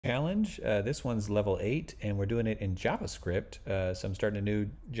Challenge. This one's level 8 and we're doing it in JavaScript. So I'm starting a new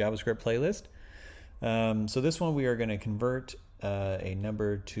JavaScript playlist. So this one we are going to convert a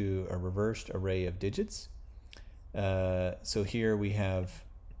number to a reversed array of digits. So here we have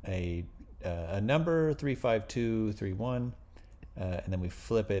a number 35231 and then we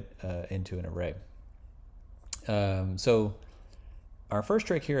flip it into an array. So our first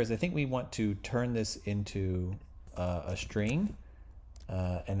trick here is I think we want to turn this into a string.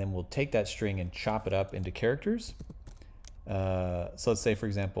 And then we'll take that string and chop it up into characters. So let's say, for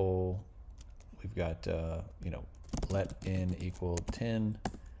example, we've got, let n equal 10.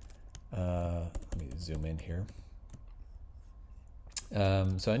 Let me zoom in here.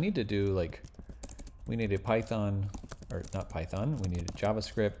 So I need to do we need a Python, or not Python, we need a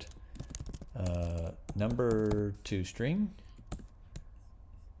JavaScript number to string.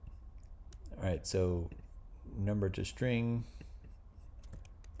 All right, so number to string.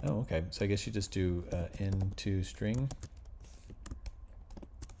 Oh, okay. So I guess you just do n to string.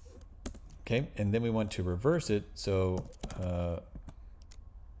 Okay, and then we want to reverse it. So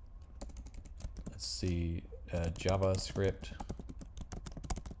let's see, JavaScript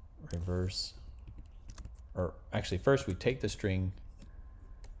reverse. Or actually, first we take the string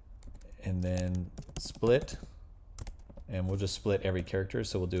and then split, and we'll just split every character.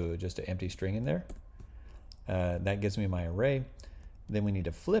 So we'll do just an empty string in there. That gives me my array. Then we need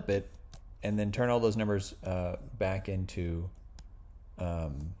to flip it and then turn all those numbers back into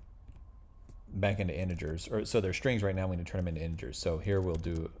integers. Or so they're strings right now, we need to turn them into integers. So here we'll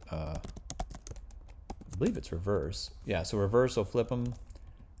do, I believe it's reverse. Yeah, so reverse will flip them,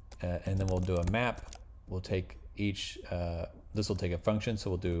 and then we'll do a map. We'll take each, this will take a function, so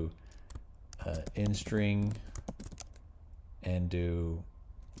we'll do in string and do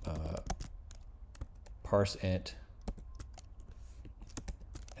parse int,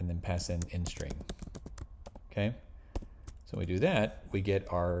 and then pass in string. Okay, so we do that, we get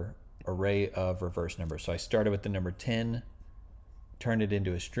our array of reverse numbers. So I started with the number 10, turned it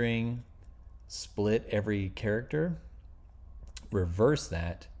into a string, split every character, reverse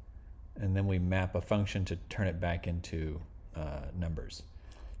that, and then we map a function to turn it back into numbers.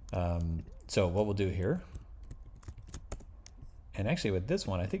 So what we'll do here, and actually with this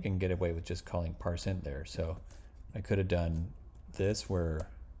one, I think I can get away with just calling parse int there. So I could have done this where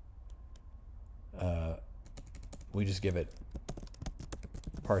we just give it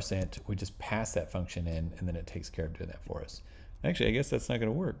parse int, we just pass that function in, and then it takes care of doing that for us. Actually, I guess that's not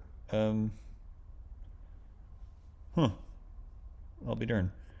going to work. I'll be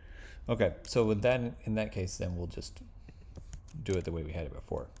darned. Okay, so with that, in that case, then we'll just do it the way we had it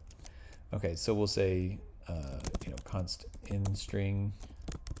before. Okay, so we'll say, const in string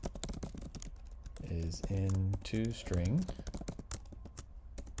is into string.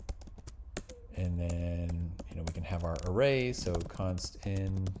 And then, we can have our array. So const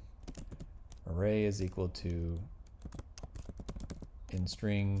in array is equal to in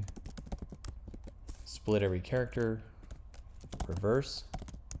string, split every character, reverse.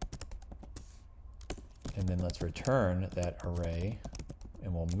 And then let's return that array,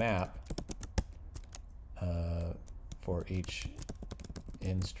 and we'll map for each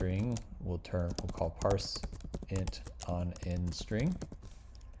in string. We'll call parse int on in string.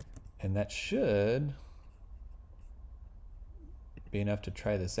 And that should be enough to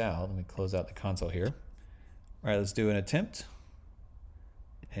try this out. Let me close out the console here. All right, let's do an attempt.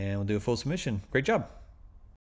 And we'll do a full submission. Great job.